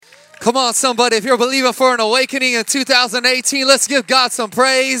Come on, somebody. If you're believing for an awakening in 2018, let's give God some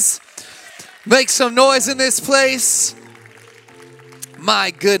praise. Make some noise in this place.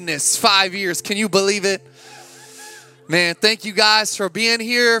 My goodness, 5 years. Can you believe it? Man, thank you guys for being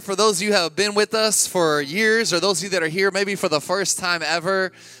here. For those of you who have been with us for years, or those of you that are here maybe for the first time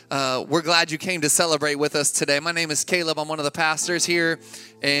ever, we're glad you came to celebrate with us today. My name is Caleb. I'm one of the pastors here.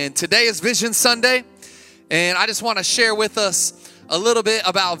 And today is Vision Sunday. And I just want to share with us a little bit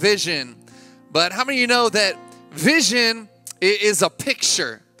about vision. But how many of you know that vision is a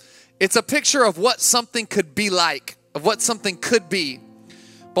picture? It's a picture of what something could be like, of what something could be.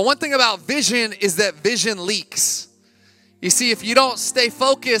 But one thing about vision is that vision leaks. You see, if you don't stay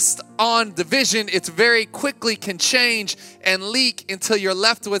focused on the vision, it very quickly can change and leak until you're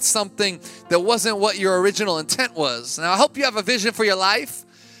left with something that wasn't what your original intent was. Now, I hope you have a vision for your life,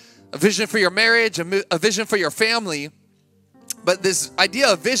 a vision for your marriage, a vision for your family. But this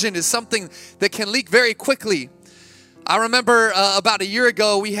idea of vision is something that can leak very quickly. I remember about a year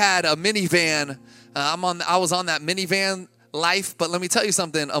ago, we had a minivan. I was on that minivan life, but let me tell you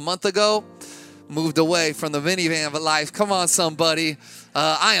something. A month ago, moved away from the minivan life. Come on, somebody.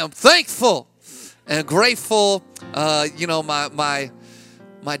 I am thankful and grateful. My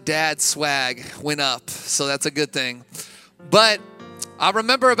dad's swag went up, so that's a good thing. But I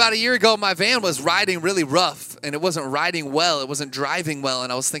remember about a year ago, my van was riding really rough, and it wasn't riding well. It wasn't driving well,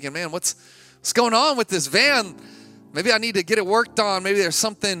 and I was thinking, man, what's going on with this van? Maybe I need to get it worked on. Maybe there's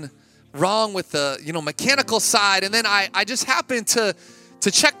something wrong with the mechanical side. And then I just happened to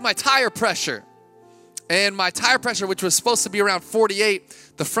check my tire pressure. And my tire pressure, which was supposed to be around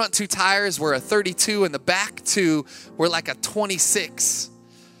 48, the front two tires were a 32 and the back two were like a 26.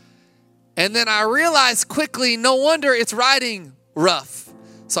 And then I realized quickly, no wonder it's riding rough.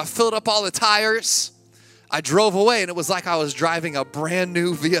 So I filled up all the tires. I drove away, and it was like I was driving a brand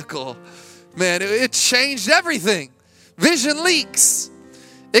new vehicle. Man, it changed everything. Vision leaks.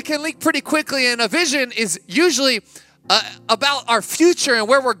 It can leak pretty quickly, and a vision is usually about our future and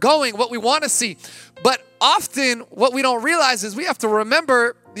where we're going, what we want to see. But often what we don't realize is we have to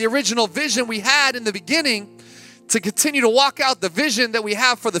remember the original vision we had in the beginning to continue to walk out the vision that we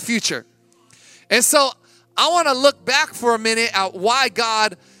have for the future. And so I want to look back for a minute at what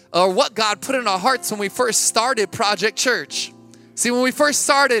God put in our hearts when we first started Project Church. See, when we first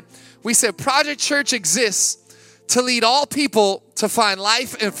started, we said Project Church exists to lead all people to find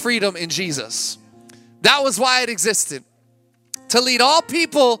life and freedom in Jesus. That was why it existed. To lead all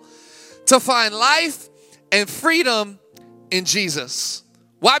people to find life and freedom in Jesus.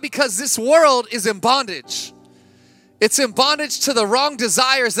 Why? Because this world is in bondage. It's in bondage to the wrong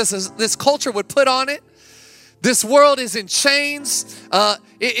desires this culture would put on it. This world is in chains.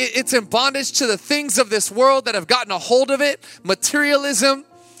 It's in bondage to the things of this world that have gotten a hold of it. Materialism.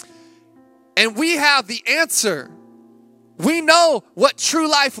 And we have the answer. We know what true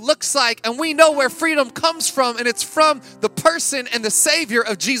life looks like, and we know where freedom comes from, and it's from the person and the Savior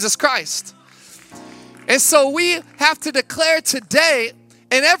of Jesus Christ. And so we have to declare today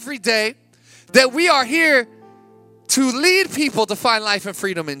and every day that we are here to lead people to find life and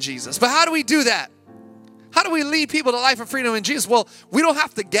freedom in Jesus. But how do we do that? How do we lead people to life and freedom in Jesus? Well, we don't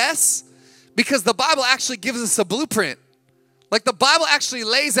have to guess, because the Bible actually gives us a blueprint. Like, the Bible actually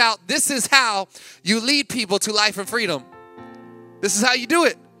lays out, this is how you lead people to life and freedom. This is how you do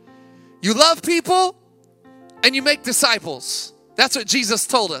it. You love people and you make disciples. That's what Jesus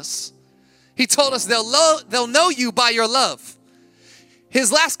told us. He told us they'll know you by your love.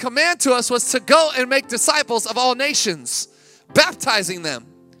 His last command to us was to go and make disciples of all nations, baptizing them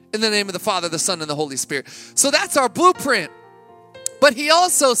in the name of the Father, the Son, and the Holy Spirit. So that's our blueprint. But he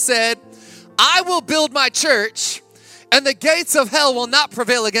also said, I will build my church, and the gates of hell will not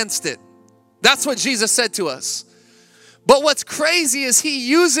prevail against it. That's what Jesus said to us. But what's crazy is he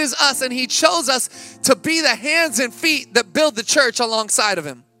uses us, and he chose us to be the hands and feet that build the church alongside of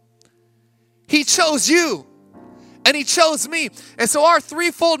him. He chose you, and he chose me. And so our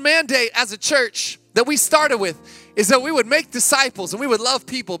threefold mandate as a church that we started with is that we would make disciples and we would love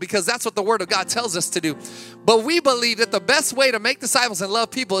people, because that's what the Word of God tells us to do. But we believe that the best way to make disciples and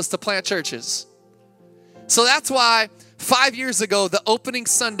love people is to plant churches. So that's why 5 years ago, the opening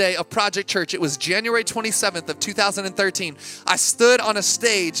Sunday of Project Church, it was January 27th of 2013. I stood on a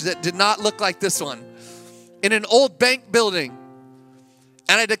stage that did not look like this one in an old bank building.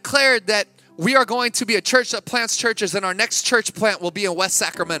 And I declared that we are going to be a church that plants churches, and our next church plant will be in West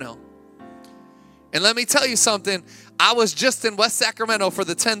Sacramento. And let me tell you something. I was just in West Sacramento for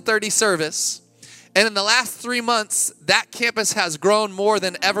the 10:30 service. And in the last 3 months, that campus has grown more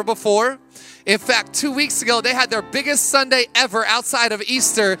than ever before. In fact, 2 weeks ago, they had their biggest Sunday ever outside of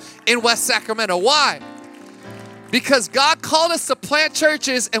Easter in West Sacramento. Why? Because God called us to plant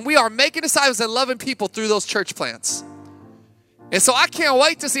churches, and we are making disciples and loving people through those church plants. And so I can't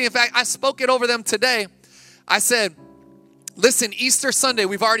wait to see. In fact, I spoke it over them today. I said, listen, Easter Sunday,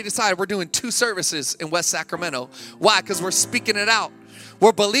 we've already decided we're doing 2 services in West Sacramento. Why? Because we're speaking it out.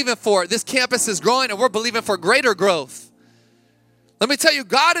 We're believing for it. This campus is growing, and we're believing for greater growth. Let me tell you,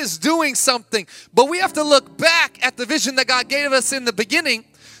 God is doing something, but we have to look back at the vision that God gave us in the beginning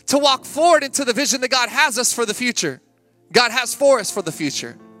to walk forward into the vision that God has us for the future. God has for us for the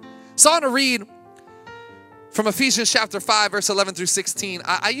future. So I want to read from Ephesians chapter 5, verse 11 through 16.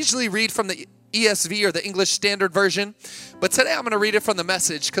 I usually read from the ESV or the English Standard Version, but today I'm going to read it from the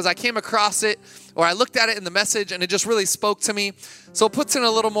Message because I came across it, or I looked at it in the Message, and it just really spoke to me. So it puts in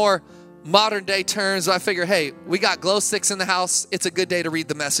a little more modern day terms. So I figure, hey, we got glow sticks in the house. It's a good day to read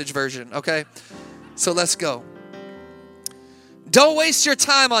the Message version, okay? So let's go. Don't waste your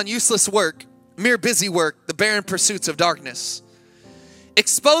time on useless work, mere busy work, the barren pursuits of darkness.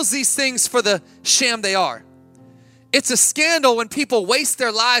 Expose these things for the sham they are. It's a scandal when people waste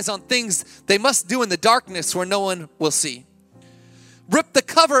their lives on things they must do in the darkness where no one will see. Rip the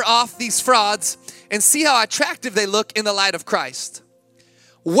cover off these frauds and see how attractive they look in the light of Christ.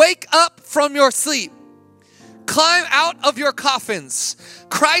 Wake up from your sleep. Climb out of your coffins.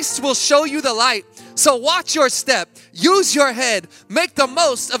 Christ will show you the light. So watch your step. Use your head. Make the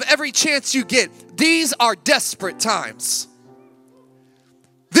most of every chance you get. These are desperate times.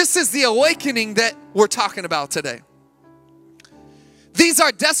 This is the awakening that we're talking about today. These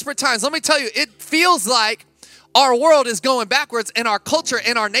are desperate times. Let me tell you, it feels like our world is going backwards and our culture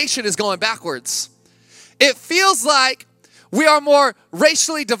and our nation is going backwards. It feels like we are more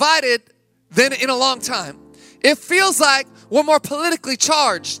racially divided than in a long time. It feels like we're more politically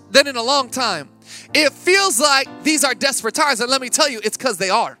charged than in a long time. It feels like these are desperate times, and let me tell you, it's because they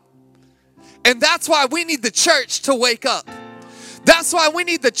are. And that's why we need the church to wake up. That's why we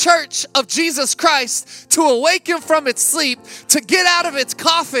need the church of Jesus Christ to awaken from its sleep, to get out of its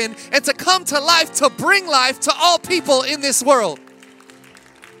coffin, and to come to life, to bring life to all people in this world.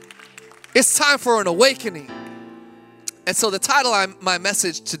 It's time for an awakening. And so the title of my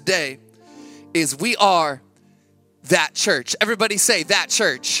message today is We Are That Church. Everybody say that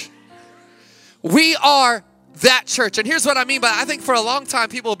church. We are that church. And here's what I mean by I think for a long time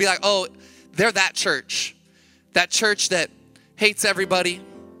people will be like, oh, they're that church. That church that hates everybody,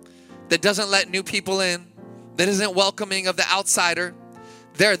 that doesn't let new people in, that isn't welcoming of the outsider.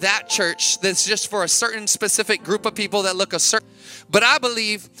 They're that church that's just for a certain specific group of people that look a certain. But I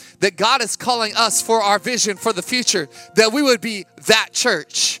believe that God is calling us for our vision for the future, that we would be that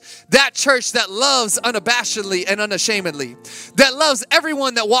church that loves unabashedly and unashamedly, that loves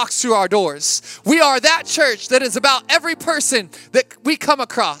everyone that walks through our doors. We are that church that is about every person that we come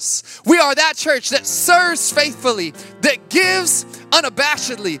across. We are that church that serves faithfully, that gives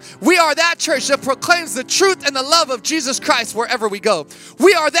unabashedly. We are that church that proclaims the truth and the love of Jesus Christ wherever we go.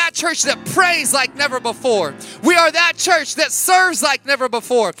 We are that church that prays like never before. We are that church that serves like never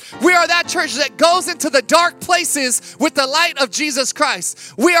before. We are that church that goes into the dark places with the light of Jesus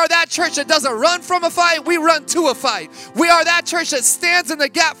Christ. We are that church that doesn't run from a fight, we run to a fight. We are that church that stands in the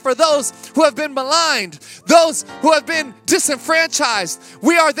gap for those who have been maligned, those who have been disenfranchised.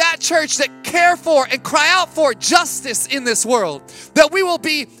 We are that church that care for and cry out for justice in this world. That we will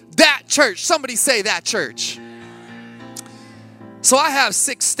be that church. Somebody say that church. So I have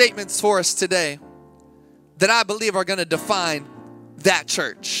 6 statements for us today that I believe are going to define that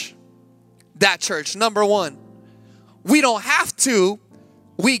church. That church. Number 1, we don't have to,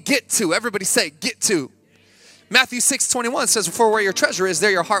 we get to. Everybody say get to. Matthew 6:21 says, for where your treasure is,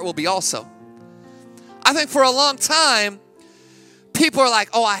 there your heart will be also. I think for a long time, people are like,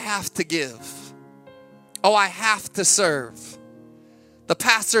 oh, I have to give. Oh, I have to serve. The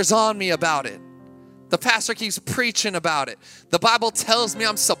pastor's on me about it. The pastor keeps preaching about it. The Bible tells me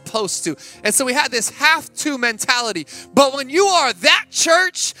I'm supposed to. And so we had this have to mentality. But when you are that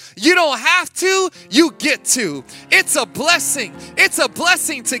church, you don't have to, you get to. It's a blessing. It's a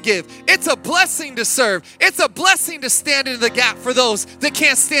blessing to give. It's a blessing to serve. It's a blessing to stand in the gap for those that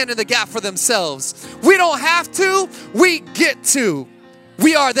can't stand in the gap for themselves. We don't have to, we get to.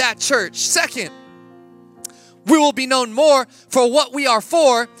 We are that church. Second, we will be known more for what we are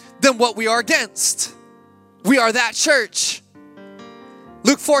for than what we are against. We are that church.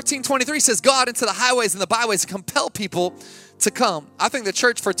 Luke 14:23 says, go out into the highways and the byways and compel people to come. I think the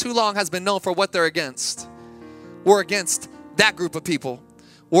church for too long has been known for what they're against. We're against that group of people.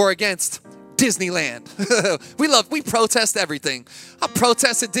 We're against Disneyland. we protest everything. I'm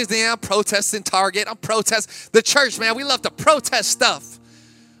protesting Disneyland, I'm protesting Target, I'm protesting the church, man. We love to protest stuff.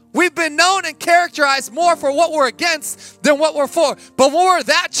 We've been known and characterized more for what we're against than what we're for. But when we're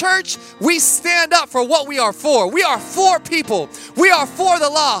that church, we stand up for what we are for. We are for people. We are for the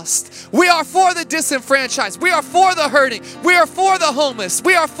lost. We are for the disenfranchised. We are for the hurting. We are for the homeless.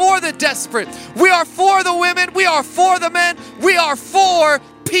 We are for the desperate. We are for the women. We are for the men. We are for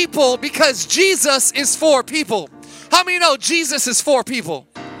people because Jesus is for people. How many know Jesus is for people?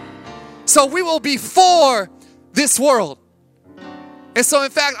 So we will be for this world. And so,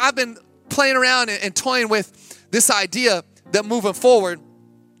 in fact, I've been playing around and toying with this idea that moving forward,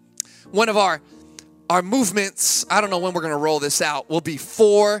 one of our movements, I don't know when we're going to roll this out, will be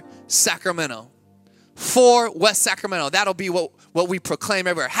for Sacramento. For West Sacramento. That'll be what we proclaim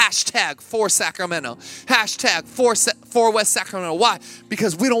everywhere. Hashtag for Sacramento. Hashtag for West Sacramento. Why?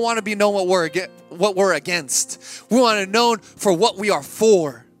 Because we don't want to be known what we're against. We want to be known for what we are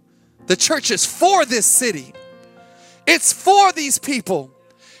for. The church is for this city. It's for these people.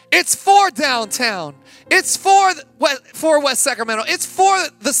 It's for downtown. It's for West Sacramento. It's for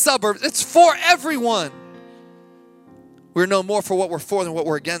the suburbs. It's for everyone. We're known more for what we're for than what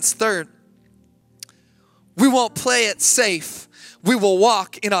we're against. Third, we won't play it safe. We will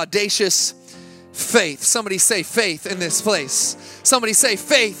walk in audacious faith. Somebody say faith in this place. Somebody say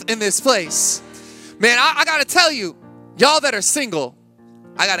faith in this place. Man, I got to tell you, y'all that are single,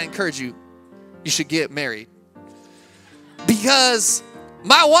 I got to encourage you, you should get married. Because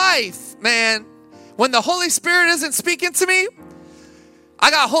my wife, man, when the Holy Spirit isn't speaking to me,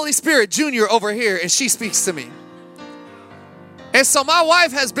 I got Holy Spirit Junior over here and she speaks to me. And so my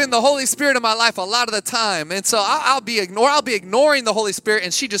wife has been the Holy Spirit in my life a lot of the time. And so I'll be ignoring the Holy Spirit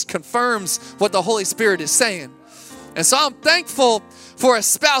and she just confirms what the Holy Spirit is saying. And so I'm thankful for a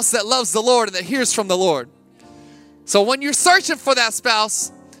spouse that loves the Lord and that hears from the Lord. So when you're searching for that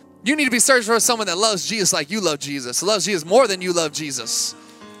spouse, you need to be searching for someone that loves Jesus like you love Jesus. Loves Jesus more than you love Jesus.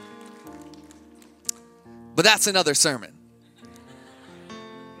 But that's another sermon.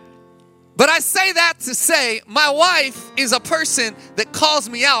 But I say that to say my wife is a person that calls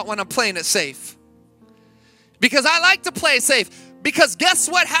me out when I'm playing it safe. Because I like to play it safe. Because guess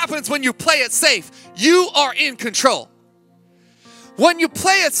what happens when you play it safe? You are in control. When you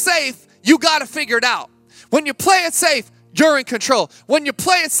play it safe, you got to figure it out. When you play it safe, you're in control. When you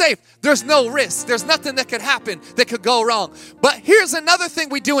play it safe, there's no risk. There's nothing that could happen that could go wrong. But here's another thing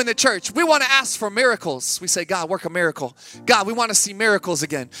we do in the church. We want to ask for miracles. We say, God, work a miracle. God, we want to see miracles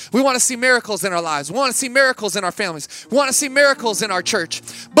again. We want to see miracles in our lives. We want to see miracles in our families. We want to see miracles in our church.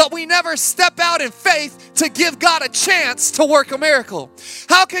 But we never step out in faith to give God a chance to work a miracle.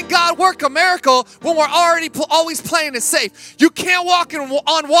 How can God work a miracle when we're always playing it safe? You can't walk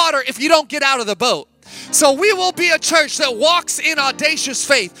on water if you don't get out of the boat. So we will be a church that walks in audacious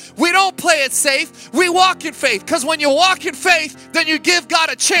faith. We don't play it safe. We walk in faith. Because when you walk in faith, then you give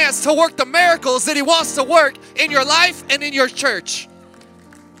God a chance to work the miracles that he wants to work in your life and in your church.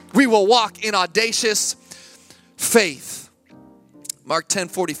 We will walk in audacious faith. Mark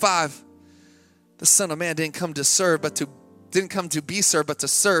 10:45. The Son of Man didn't come to be served, but to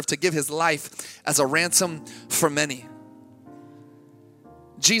serve, to give his life as a ransom for many.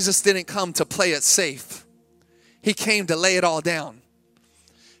 Jesus didn't come to play it safe. He came to lay it all down.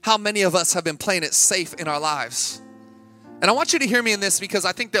 How many of us have been playing it safe in our lives? And I want you to hear me in this because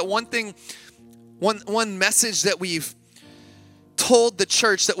I think that one message that we've told the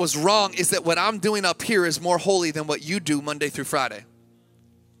church that was wrong is that what I'm doing up here is more holy than what you do Monday through Friday.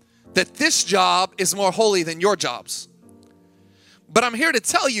 That this job is more holy than your jobs. But I'm here to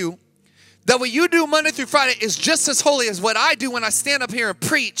tell you that what you do Monday through Friday is just as holy as what I do when I stand up here and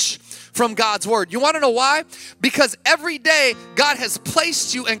preach from God's word. You want to know why? Because every day God has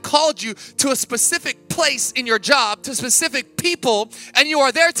placed you and called you to a specific place in your job, to specific people, and you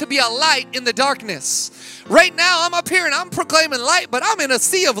are there to be a light in the darkness. Right now I'm up here and I'm proclaiming light, but I'm in a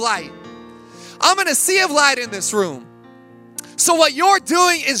sea of light. I'm in a sea of light in this room. So what you're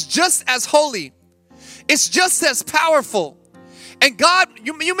doing is just as holy. It's just as powerful. And God,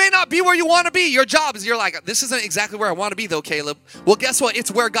 you may not be where you want to be. Your job is, you're like, this isn't exactly where I want to be though, Caleb. Well, guess what? It's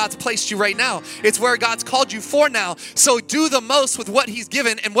where God's placed you right now. It's where God's called you for now. So do the most with what he's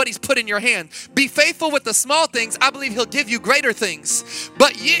given and what he's put in your hand. Be faithful with the small things. I believe he'll give you greater things.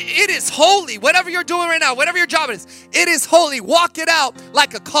 But it is holy. Whatever you're doing right now, whatever your job is, it is holy. Walk it out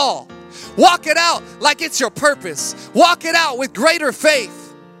like a call. Walk it out like it's your purpose. Walk it out with greater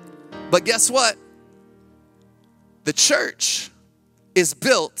faith. But guess what? The church is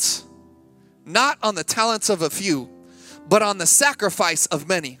built not on the talents of a few, but on the sacrifice of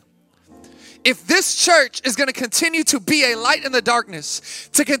many. If this church is going to continue to be a light in the darkness,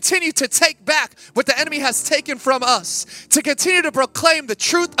 to continue to take back what the enemy has taken from us, to continue to proclaim the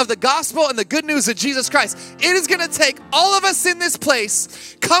truth of the gospel and the good news of Jesus Christ, it is going to take all of us in this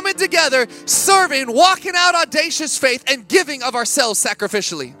place coming together, serving, walking out audacious faith, and giving of ourselves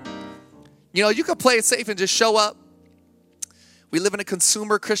sacrificially. You know, you can play it safe and just show up. We live in a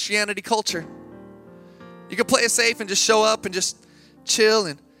consumer Christianity culture. You can play it safe and just show up and just chill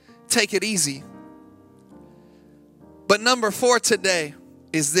and take it easy. But number 4 today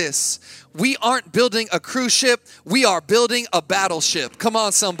is this. We aren't building a cruise ship. We are building a battleship. Come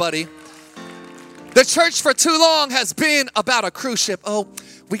on, somebody. The church for too long has been about a cruise ship. Oh,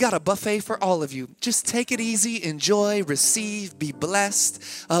 we got a buffet for all of you. Just take it easy, enjoy, receive, be blessed.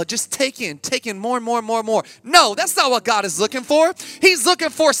 Just take in more and more and more and more. No, that's not what God is looking for. He's looking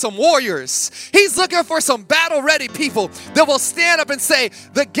for some warriors. He's looking for some battle-ready people that will stand up and say,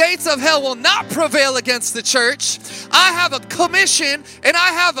 the gates of hell will not prevail against the church. I have a commission and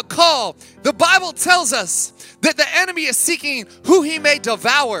I have a call. The Bible tells us that the enemy is seeking who he may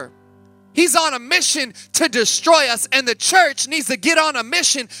devour. He's on a mission to destroy us, and the church needs to get on a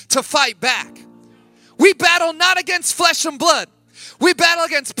mission to fight back. We battle not against flesh and blood. We battle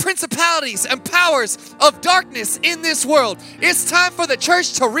against principalities and powers of darkness in this world. It's time for the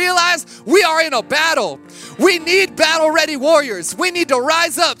church to realize we are in a battle. We need battle-ready warriors. We need to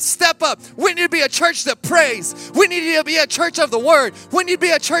rise up, step up. We need to be a church that prays. We need to be a church of the word. We need to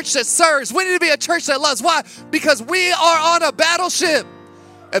be a church that serves. We need to be a church that loves. Why? Because we are on a battleship.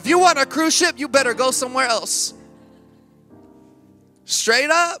 If you want a cruise ship, you better go somewhere else. Straight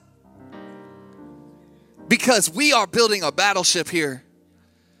up. Because we are building a battleship here.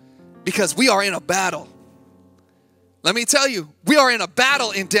 Because we are in a battle. Let me tell you, we are in a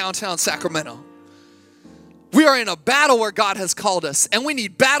battle in downtown Sacramento. We are in a battle where God has called us. And we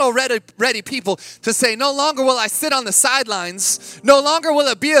need battle-ready people to say, no longer will I sit on the sidelines. No longer will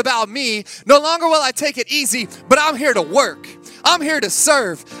it be about me. No longer will I take it easy. But I'm here to work. I'm here to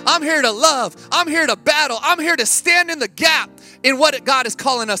serve. I'm here to love. I'm here to battle. I'm here to stand in the gap in what God is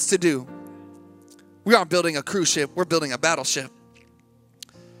calling us to do. We aren't building a cruise ship. We're building a battleship.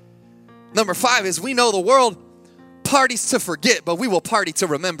 Number 5 is we know the world parties to forget, but we will party to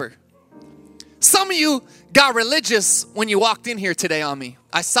remember. Some of you got religious when you walked in here today on me.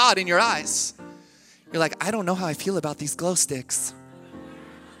 I saw it in your eyes. You're like, I don't know how I feel about these glow sticks.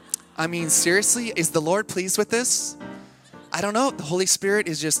 I mean, seriously, is the Lord pleased with this? I don't know. The Holy Spirit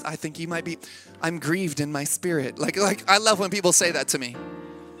is just, I think he might be, I'm grieved in my spirit. Like I love when people say that to me.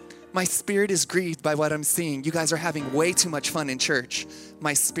 My spirit is grieved by what I'm seeing. You guys are having way too much fun in church.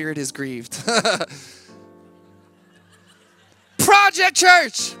 My spirit is grieved. Project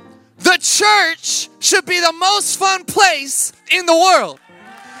Church. The church should be the most fun place in the world.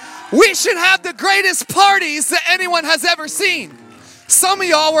 We should have the greatest parties that anyone has ever seen. Some of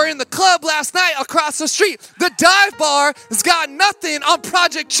y'all were in the club last night across the street. The dive bar has got nothing on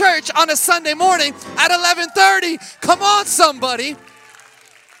Project Church on a Sunday morning at 11:30. Come on, somebody.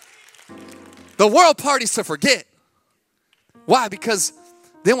 The world parties to forget. Why? Because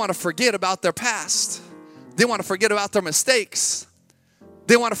they want to forget about their past. They want to forget about their mistakes.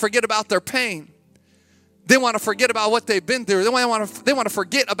 They want to forget about their pain. They want to forget about what they've been through. They want to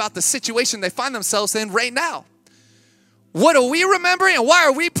forget about the situation they find themselves in right now. What are we remembering and why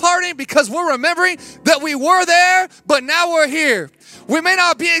are we partying? Because we're remembering that we were there, but now we're here. We may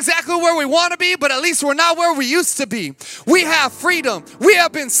not be exactly where we want to be, but at least we're not where we used to be. We have freedom. We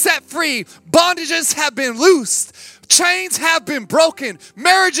have been set free. Bondages have been loosed. Chains have been broken.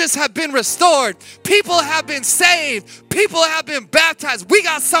 Marriages have been restored. People have been saved. People have been baptized. We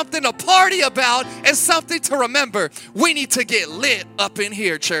got something to party about and something to remember. We need to get lit up in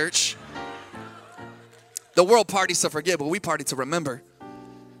here, church. The world parties to forget, but we party to remember.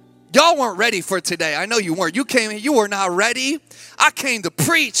 Y'all weren't ready for today. I know you weren't. You came in, you were not ready. I came to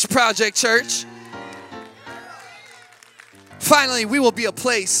preach, Project Church. Finally, we will be a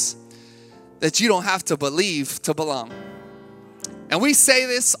place that you don't have to believe to belong. And we say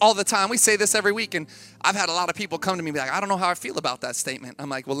this all the time. We say this every week. And I've had a lot of people come to me and be like, I don't know how I feel about that statement. I'm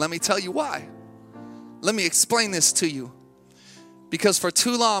like, well, let me tell you why. Let me explain this to you. Because for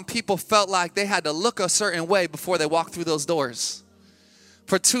too long, people felt like they had to look a certain way before they walked through those doors.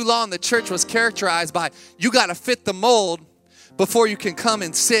 For too long, the church was characterized by, you got to fit the mold before you can come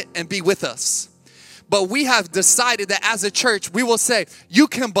and sit and be with us. But we have decided that as a church, we will say, you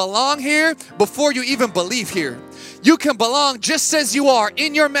can belong here before you even believe here. You can belong just as you are,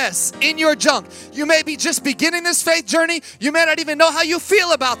 in your mess, in your junk. You may be just beginning this faith journey. You may not even know how you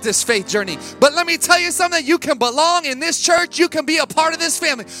feel about this faith journey. But let me tell you something. You can belong in this church. You can be a part of this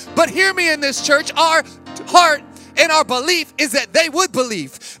family. But hear me, in this church, our heart and our belief is that they would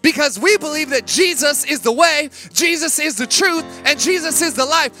believe, because we believe that Jesus is the way, Jesus is the truth, and Jesus is the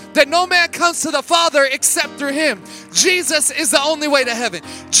life, that no man comes to the Father except through him. Jesus is the only way to heaven.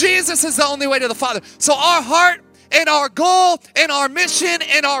 Jesus is the only way to the Father. So our heart and our goal and our mission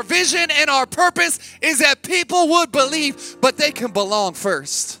and our vision and our purpose is that people would believe, but they can belong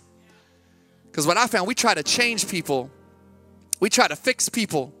first. Because what I found, we try to change people. We try to fix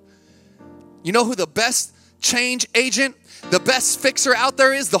people. You know who the best change agent, the best fixer out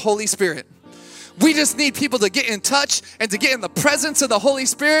there is? The Holy Spirit. We just need people to get in touch and to get in the presence of the Holy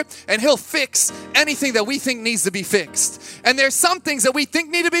Spirit, and he'll fix anything that we think needs to be fixed. And there's some things that we think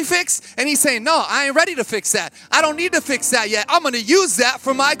need to be fixed, and he's saying, no, I ain't ready to fix that. I don't need to fix that yet. I'm going to use that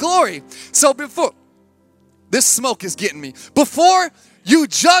for my glory. So before, this smoke is getting me. Before you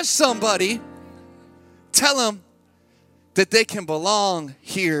judge somebody, tell them that they can belong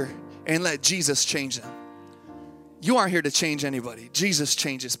here and let Jesus change them. You aren't here to change anybody. Jesus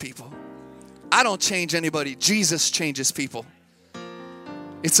changes people. I don't change anybody. Jesus changes people.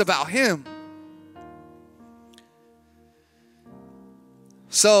 It's about him.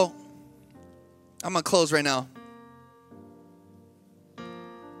 So, I'm going to close right now.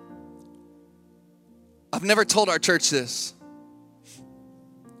 I've never told our church this,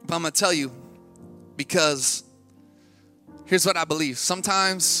 but I'm going to tell you, because here's what I believe.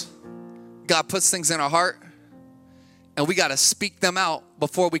 Sometimes God puts things in our heart, and we got to speak them out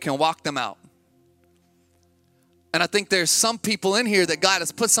before we can walk them out. And I think there's some people in here that God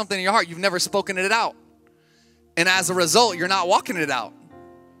has put something in your heart. You've never spoken it out. And as a result, you're not walking it out.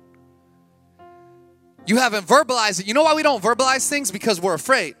 You haven't verbalized it. You know why we don't verbalize things? Because we're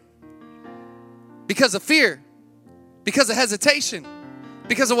afraid. Because of fear. Because of hesitation.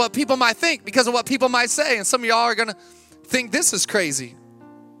 Because of what people might think. Because of what people might say. And some of y'all are going to think this is crazy.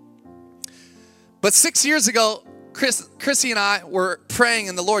 But 6 years ago, Chrissy and I were praying,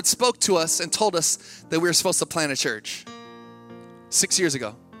 and the Lord spoke to us and told us that we were supposed to plant a church. 6 years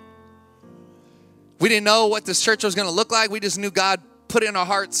ago. We didn't know what this church was going to look like. We just knew God put it in our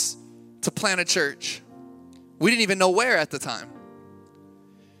hearts to plant a church. We didn't even know where at the time.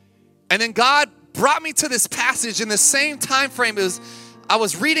 And then God brought me to this passage in the same time frame. I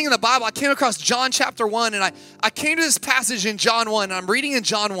was reading in the Bible. I came across John chapter 1, and I came to this passage in John 1, and I'm reading in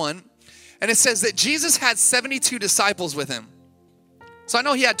John 1. And it says that Jesus had 72 disciples with him. So I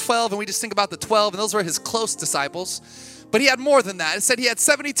know he had 12, and we just think about the 12, and those were his close disciples. But he had more than that. It said he had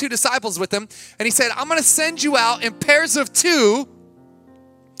 72 disciples with him. And he said, I'm going to send you out in pairs of 2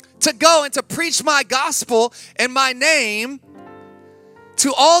 to go and to preach my gospel and my name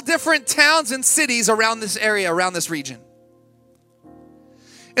to all different towns and cities around this area, around this region.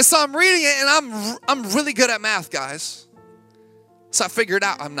 And so I'm reading it, and I'm really good at math, guys. So I figured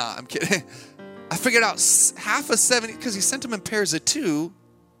out, I'm kidding. I figured out half of 70, because he sent them in pairs of 2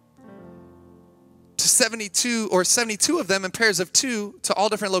 to 72, or 72 of them in pairs of 2 to all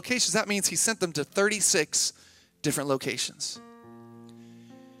different locations. That means he sent them to 36 different locations.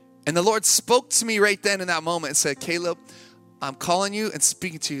 And the Lord spoke to me right then in that moment and said, Caleb, I'm calling you and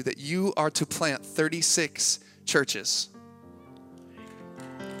speaking to you that you are to plant 36 churches.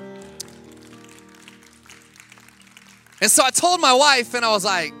 And so I told my wife, and I was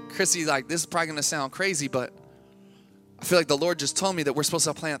like, Chrissy, this is probably going to sound crazy, but I feel like the Lord just told me that we're supposed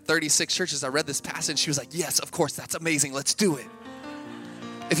to plant 36 churches. I read this passage. She was like, yes, of course, that's amazing. Let's do it.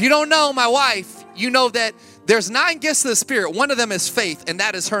 If you don't know my wife, you know that there's 9 gifts of the Spirit. One of them is faith, and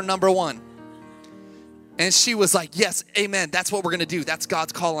that is her number 1. And she was like, yes, amen. That's what we're going to do. That's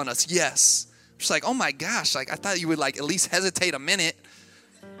God's call on us. Yes. She's like, oh my gosh. I thought you would at least hesitate a minute.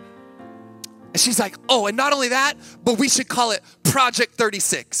 And she's like, oh, and not only that, but we should call it Project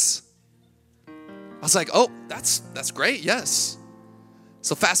 36. I was like, oh, that's great, yes.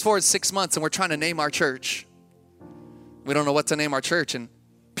 So fast forward 6 months, and we're trying to name our church. We don't know what to name our church, and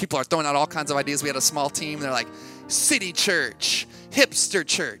people are throwing out all kinds of ideas. We had a small team. They're like, City Church, Hipster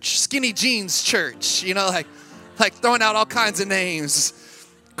Church, Skinny Jeans Church, like throwing out all kinds of names.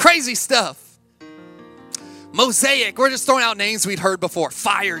 Crazy stuff. Mosaic, we're just throwing out names we'd heard before.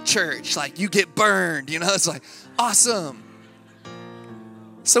 Fire Church, like you get burned, it's like awesome.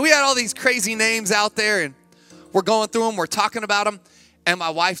 So we had all these crazy names out there, and we're going through them, we're talking about them, and my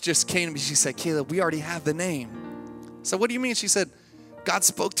wife just came to me, she said, Caleb, we already have the name. So what do you mean? She said, God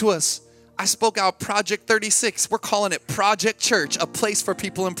spoke to us. I spoke out Project 36. We're calling it Project Church, a place for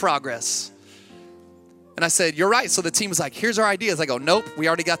people in progress. And I said, you're right. So the team was like, here's our ideas. I go, nope, we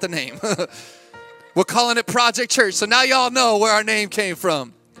already got the name. We're calling it Project Church. So now y'all know where our name came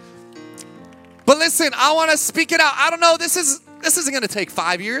from. But listen, I want to speak it out. I don't know, this isn't going to take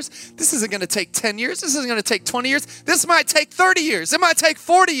 5 years. This isn't going to take 10 years. This isn't going to take 20 years. This might take 30 years. It might take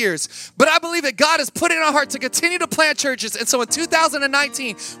 40 years. But I believe that God has put it in our heart to continue to plant churches. And so in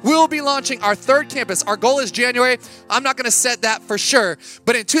 2019, we'll be launching our third campus. Our goal is January. I'm not going to set that for sure.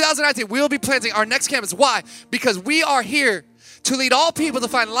 But in 2019, we'll be planting our next campus. Why? Because we are here to lead all people to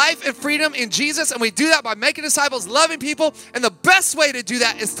find life and freedom in Jesus. And we do that by making disciples, loving people. And the best way to do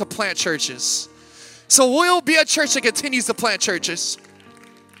that is to plant churches. So we'll be a church that continues to plant churches.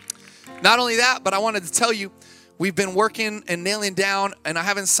 Not only that, but I wanted to tell you, we've been working and nailing down, and I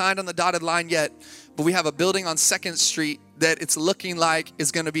haven't signed on the dotted line yet, but we have a building on 2nd Street that it's looking like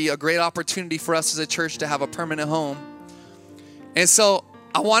is going to be a great opportunity for us as a church to have a permanent home. And so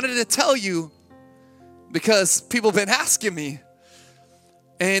I wanted to tell you because people have been asking me.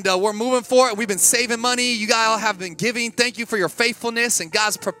 And we're moving forward. We've been saving money. You guys all have been giving. Thank you for your faithfulness, and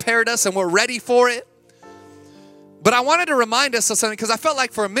God's prepared us, and we're ready for it. But I wanted to remind us of something because I felt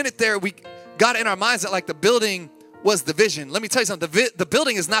like for a minute there we got in our minds that like the building was the vision. Let me tell you something. The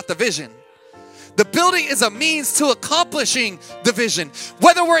building is not the vision. The building is a means to accomplishing the vision.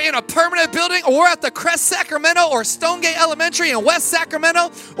 Whether we're in a permanent building or we're at the Crest Sacramento or Stonegate Elementary in West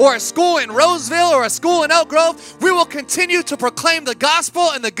Sacramento or a school in Roseville or a school in Elk Grove, we will continue to proclaim the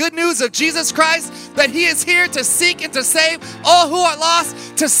gospel and the good news of Jesus Christ, that he is here to seek and to save all who are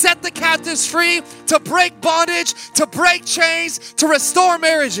lost, to set the captives free, to break bondage, to break chains, to restore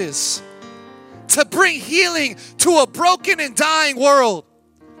marriages, to bring healing to a broken and dying world.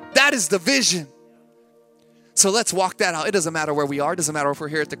 That is the vision. So let's walk that out. It doesn't matter where we are. It doesn't matter if we're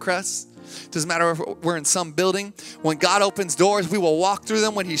here at the Crest. It doesn't matter if we're in some building. When God opens doors, we will walk through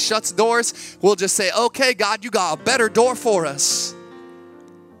them. When he shuts doors, we'll just say, okay, God, you got a better door for us.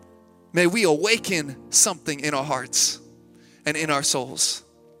 May we awaken something in our hearts and in our souls.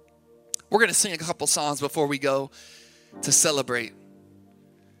 We're going to sing a couple songs before we go to celebrate.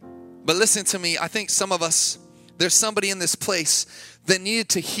 But listen to me. I think some of us, there's somebody in this place that needed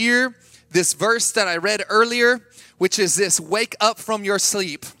to hear this verse that I read earlier, which is this: wake up from your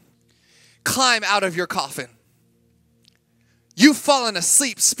sleep, climb out of your coffin. You've fallen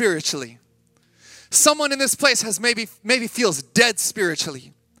asleep spiritually. Someone in this place has maybe feels dead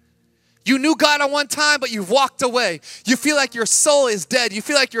spiritually. You knew God at one time, but you've walked away. You feel like your soul is dead. You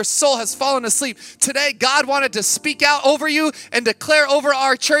feel like your soul has fallen asleep. Today, God wanted to speak out over you and declare over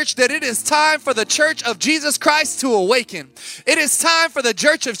our church that it is time for the church of Jesus Christ to awaken. It is time for the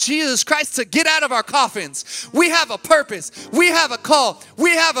church of Jesus Christ to get out of our coffins. We have a purpose. We have a call.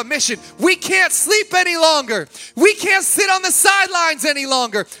 We have a mission. We can't sleep any longer. We can't sit on the sidelines any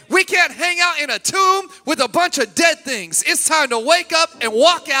longer. We can't hang out in a tomb with a bunch of dead things. It's time to wake up and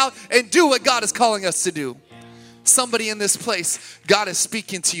walk out and do what God is calling us to do. Somebody in this place, God is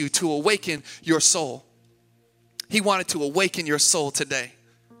speaking to you to awaken your soul. He wanted to awaken your soul today.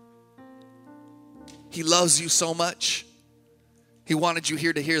 He loves you so much. He wanted you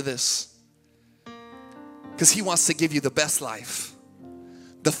here to hear this because he wants to give you the best life,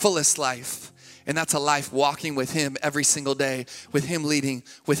 the fullest life. And that's a life walking with him every single day, with him leading,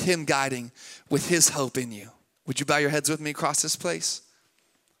 with him guiding, with his hope in you. Would you bow your heads with me across this place?